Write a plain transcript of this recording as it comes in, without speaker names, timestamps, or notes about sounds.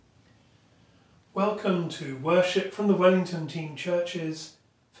Welcome to worship from the Wellington Team Churches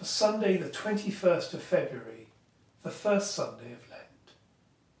for Sunday the 21st of February, the first Sunday of Lent.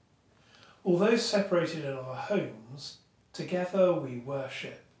 Although separated in our homes, together we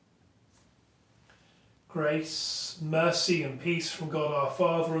worship. Grace, mercy and peace from God our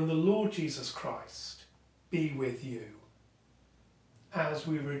Father and the Lord Jesus Christ be with you. As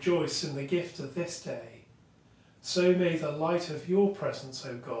we rejoice in the gift of this day, so may the light of your presence,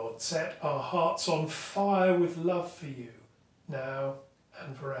 O God, set our hearts on fire with love for you, now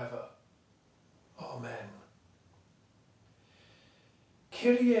and forever. Amen.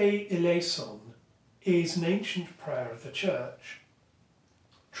 Kyrie eleison is an ancient prayer of the Church.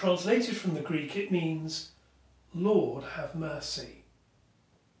 Translated from the Greek, it means, Lord, have mercy.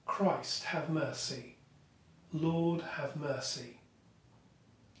 Christ, have mercy. Lord, have mercy.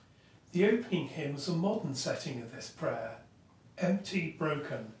 The opening hymn is a modern setting of this prayer. Empty,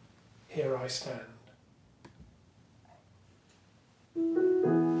 broken, here I stand.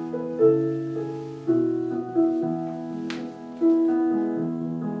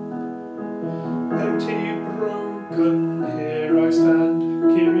 Empty, broken, here I stand.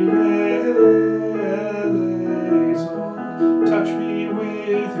 Kyrie eleison. Touch me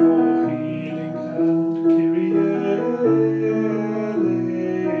with your healing hand. Kyrie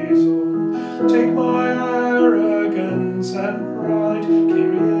eleison. Take my arrogance and pride,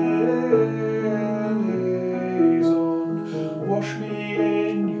 Kyrie eleison. Wash me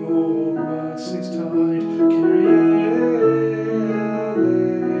in your mercy's tide, Kyrie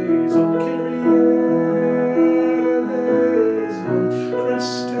eleison. Kyrie eleison.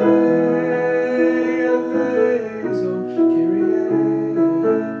 Christe eleison. Kyrie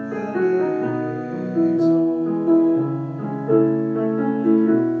eleison.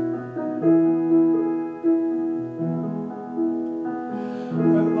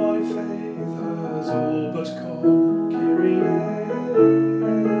 When my faith has all but gone, Kyrie eleison.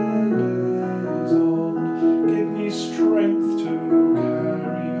 Give me strength to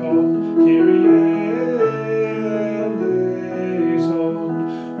carry on, Kyrie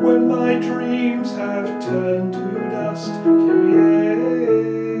eleison. When my dreams have turned to dust, Kyrie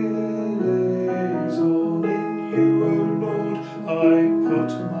eleison. In you, O Lord, I put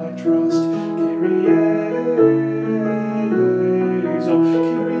my trust, Kyrie eleison.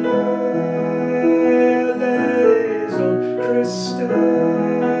 Kyrie eleison. Christe eleison.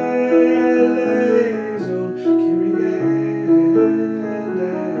 Kyrie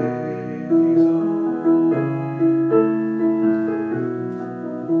eleison.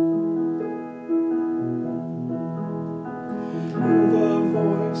 You're the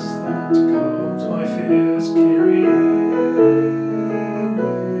voice that calms my fears, Kyrie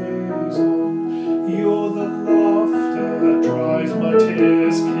eleison. You're the laughter that dries my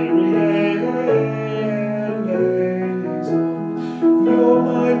tears, Kyrie eleison. You're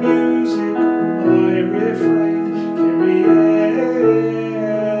my music, my refrain, Kyrie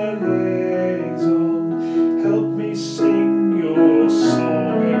eleison. Help me sing your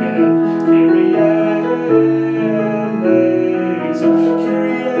song again, Kyrie eleison.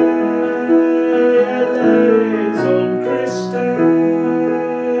 Kyrie eleison. Christe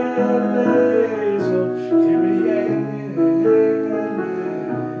eleison. Kyrie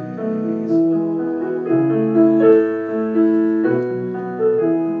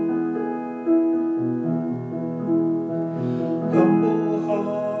humble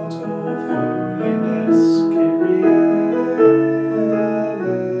heart of holiness, Kyrie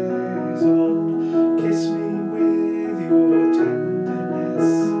eleison. Kiss me with your tenderness,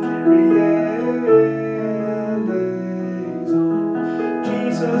 Kyrie eleison.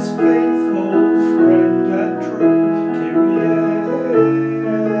 Jesus, faithful friend and true, Kyrie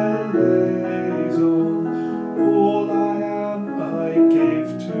eleison. All I am I give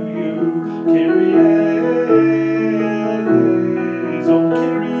to you, Kyrie eleison.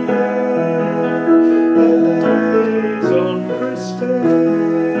 Kyrie eleison. Christe eleison.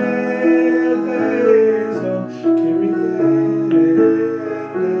 Kyrie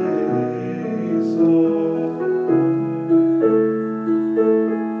eleison.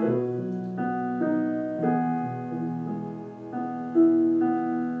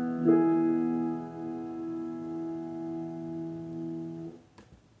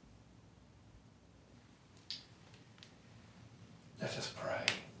 Let us pray.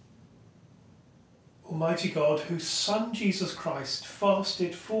 Almighty God, whose Son Jesus Christ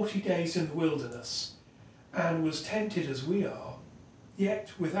fasted 40 days in the wilderness and was tempted as we are,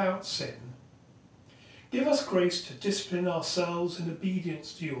 yet without sin, give us grace to discipline ourselves in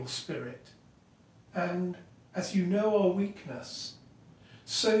obedience to your Spirit, and, as you know our weakness,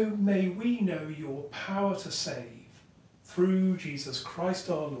 so may we know your power to save, through Jesus Christ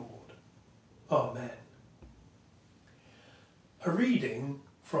our Lord. Amen. A reading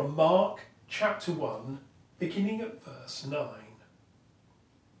from Mark chapter 1, beginning at verse 9.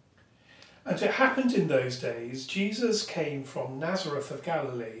 And it happened in those days, Jesus came from Nazareth of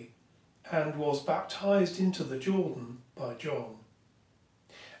Galilee and was baptized into the Jordan by John.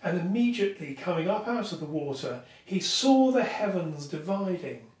 And immediately coming up out of the water, he saw the heavens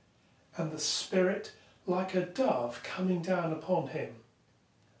dividing, and the Spirit like a dove coming down upon him.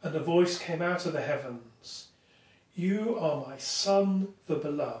 And a voice came out of the heavens, "You are my Son, the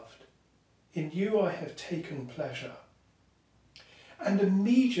beloved. In you I have taken pleasure." And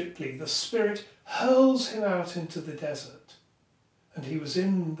immediately the Spirit hurls him out into the desert. And he was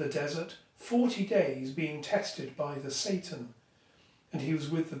in the desert 40 days being tested by the Satan. And he was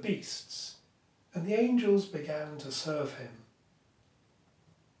with the beasts, and the angels began to serve him.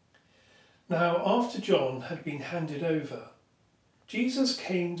 Now after John had been handed over, Jesus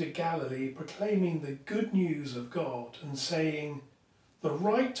came to Galilee proclaiming the good news of God and saying, "The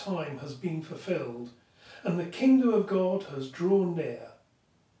right time has been fulfilled, and the kingdom of God has drawn near.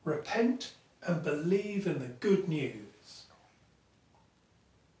 Repent and believe in the good news."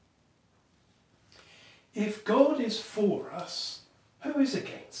 If God is for us, who is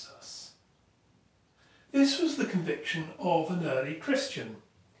against us? This was the conviction of an early Christian.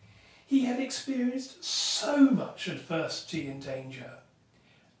 He had experienced so much adversity and danger,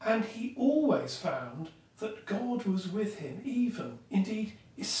 and he always found that God was with him, even, indeed,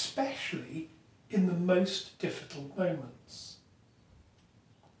 especially in the most difficult moments.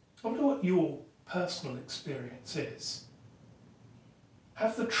 I wonder what your personal experience is.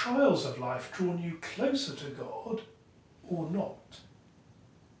 Have the trials of life drawn you closer to God or not?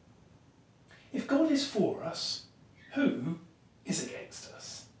 If God is for us, who is against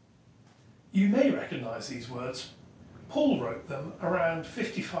us? You may recognise these words. Paul wrote them around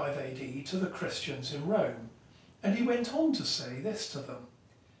 55 AD to the Christians in Rome, and he went on to say this to them: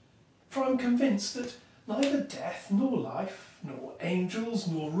 "For I'm convinced that neither death nor life, nor angels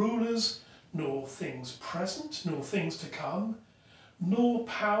nor rulers, nor things present nor things to come, nor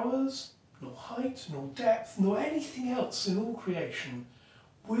powers, nor height, nor depth, nor anything else in all creation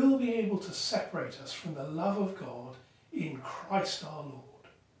will be able to separate us from the love of God in Christ our Lord."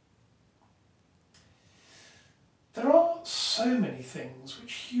 There are so many things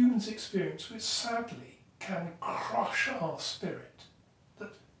which humans experience which sadly can crush our spirit,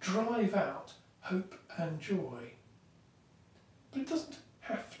 that drive out hope and joy. But it doesn't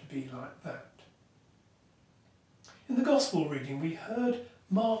have to be like that. In the Gospel reading we heard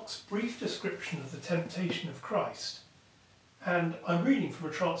Mark's brief description of the temptation of Christ, and I'm reading from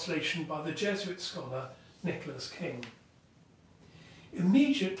a translation by the Jesuit scholar Nicholas King.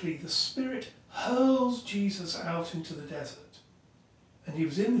 Immediately the Spirit hurls Jesus out into the desert, and he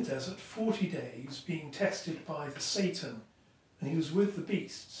was in the desert 40 days being tested by the Satan, and he was with the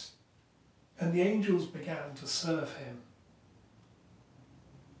beasts, and the angels began to serve him.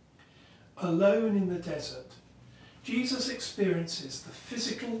 Alone in the desert, Jesus experiences the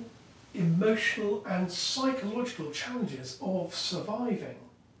physical, emotional and psychological challenges of surviving.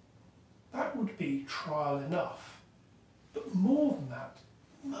 That would be trial enough. But more than that,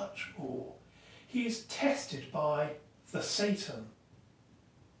 much more, he is tested by the Satan.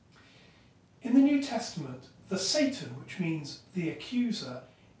 In the New Testament, the Satan, which means the accuser,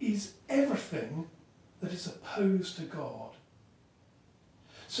 is everything that is opposed to God.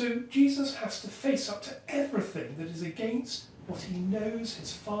 So Jesus has to face up to everything that is against what he knows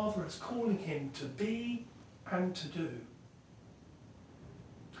his Father is calling him to be and to do.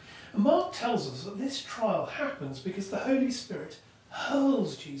 And Mark tells us that this trial happens because the Holy Spirit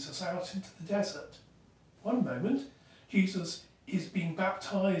hurls Jesus out into the desert. One moment, Jesus is being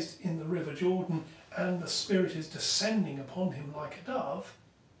baptized in the River Jordan and the Spirit is descending upon him like a dove.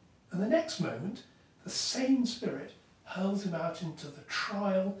 And the next moment, the same Spirit hurls him out into the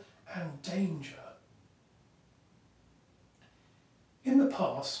trial and danger. In the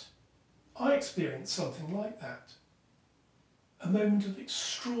past, I experienced something like that. A moment of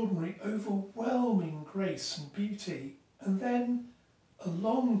extraordinary, overwhelming grace and beauty, and then a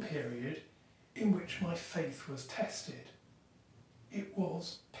long period in which my faith was tested. It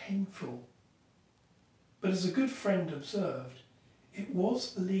was painful. But as a good friend observed, it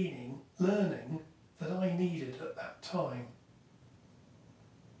was the learning that I needed at that time.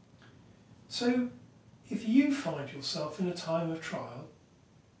 So, if you find yourself in a time of trial,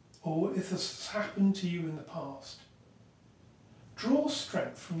 or if this has happened to you in the past, draw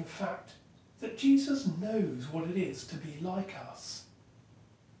strength from the fact that Jesus knows what it is to be like us.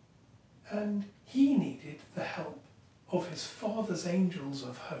 and he needed the help of his Father's angels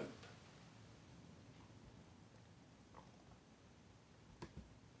of hope.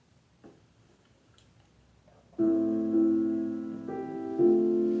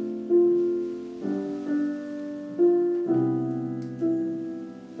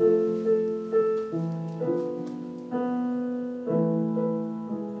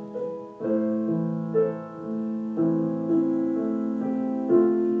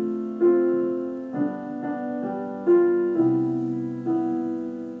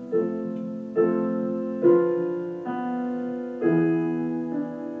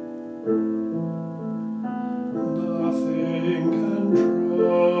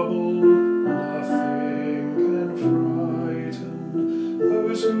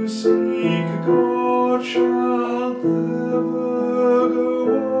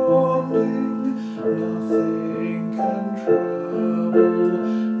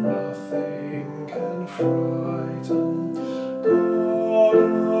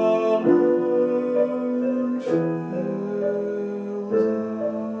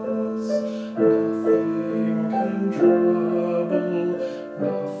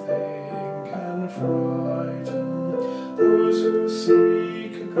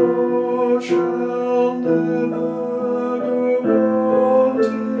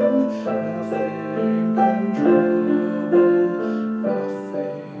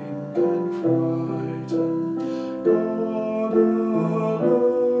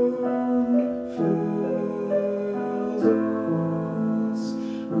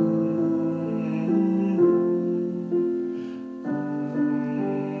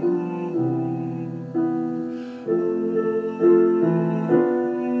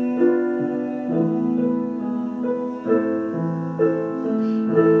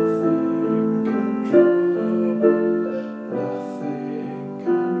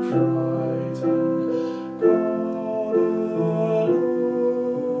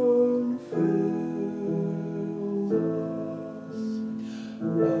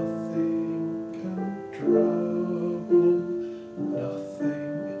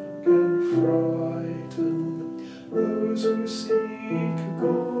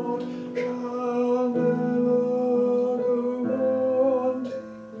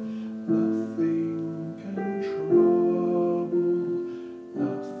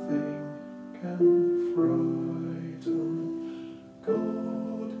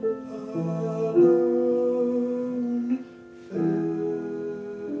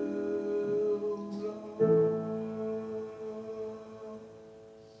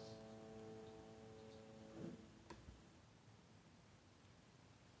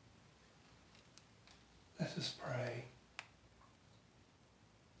 Let us pray.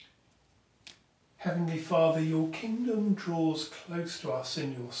 Heavenly Father, your kingdom draws close to us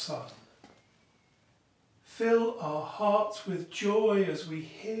in your Son. Fill our hearts with joy as we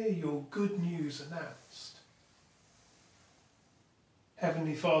hear your good news announced.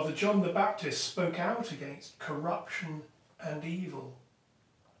 Heavenly Father, John the Baptist spoke out against corruption and evil.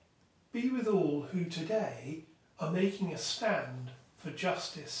 Be with all who today are making a stand for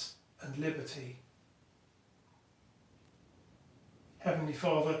justice and liberty. Heavenly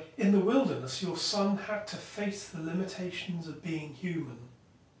Father, in the wilderness your Son had to face the limitations of being human.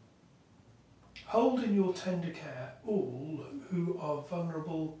 Hold in your tender care all who are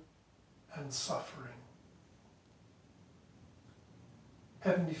vulnerable and suffering.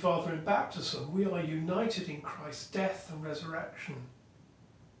 Heavenly Father, in baptism we are united in Christ's death and resurrection.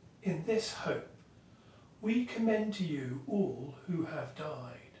 In this hope we commend to you all who have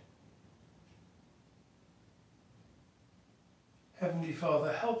died. Heavenly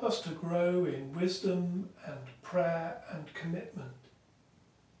Father, help us to grow in wisdom and prayer and commitment,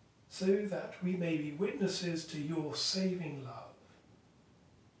 so that we may be witnesses to your saving love.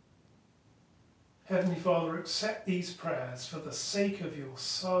 Heavenly Father, accept these prayers for the sake of your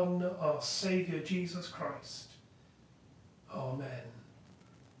Son, our Saviour, Jesus Christ. Amen.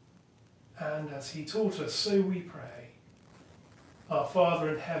 And as he taught us, so we pray. Our Father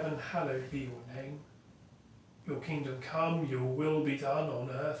in heaven, hallowed be your name. Your kingdom come, your will be done on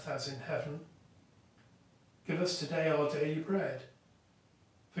earth as in heaven. Give us today our daily bread.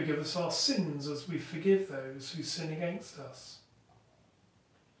 Forgive us our sins as we forgive those who sin against us.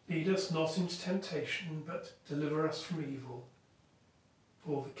 Lead us not into temptation, but deliver us from evil.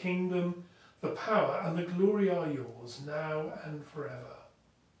 For the kingdom, the power and the glory are yours, now and forever.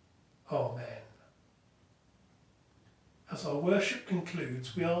 Amen. As our worship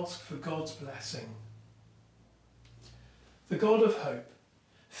concludes, we ask for God's blessing. The God of hope,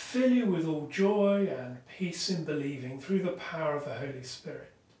 fill you with all joy and peace in believing through the power of the Holy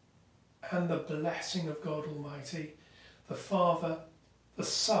Spirit. and the blessing of God Almighty, the Father, the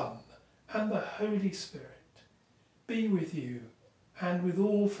Son, and the Holy Spirit be with you and with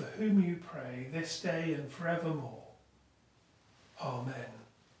all for whom you pray this day and forevermore. Amen.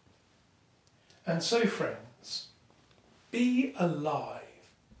 And so, friends, be alive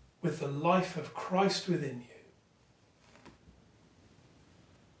with the life of Christ within you.